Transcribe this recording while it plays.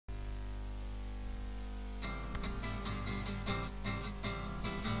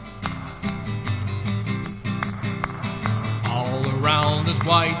around us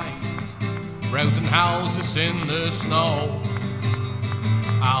white, roads and houses in the snow.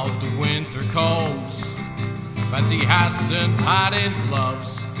 Out the winter coats, fancy hats and padded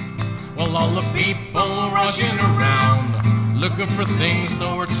gloves. Well, all the people rushing around, looking for things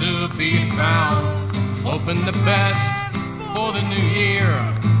nowhere to be found. Hoping the best for the new year,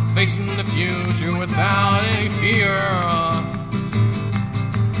 facing the future without any fear.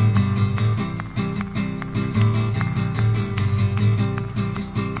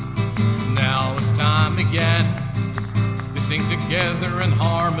 Now it's time again to sing together in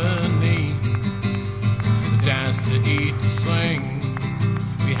harmony, to dance, to eat, to sing,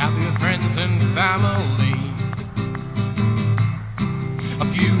 be happy with friends and family. A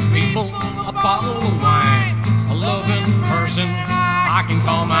few people, a bottle of wine, a loving person I can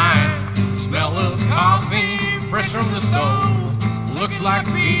call mine. Smell of coffee fresh from the stove, looks like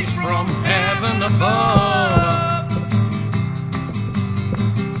peace from heaven above.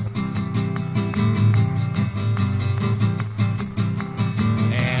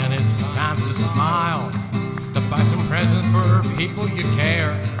 And it's time to smile, to buy some presents for people you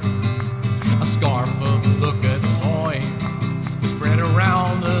care. A scarf of look at toy, spread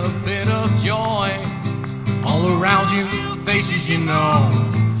around a bit of joy. All around you, faces you know,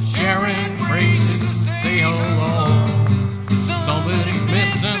 sharing phrases, say hello. Somebody's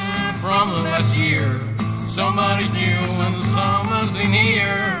missing from the last year, somebody's new and somebody's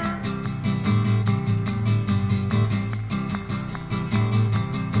near.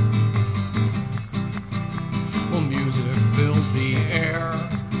 Well, music fills the air,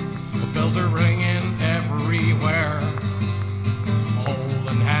 the bells are ringing everywhere.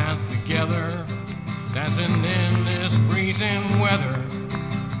 Holding hands together, dancing in this freezing weather.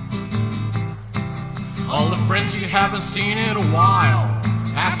 All the friends you haven't seen in a while,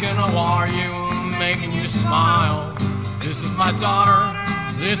 asking how are you, making you smile. This is my daughter,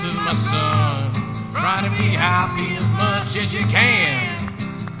 this is my son, try to be happy as much as you can.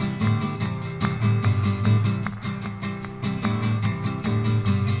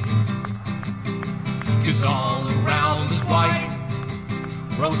 Cause all around is white,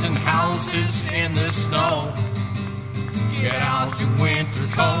 roads and houses in the snow. Get out your winter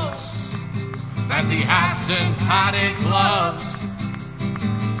coats, fancy hats and padded gloves.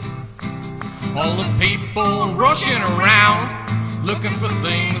 All the people rushing around, looking for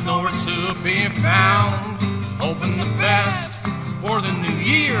things nowhere to be found. Hoping the best for the new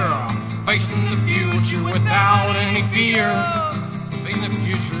year, facing the future without any fear. Facing the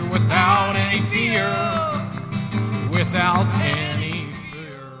future without any fear. Without any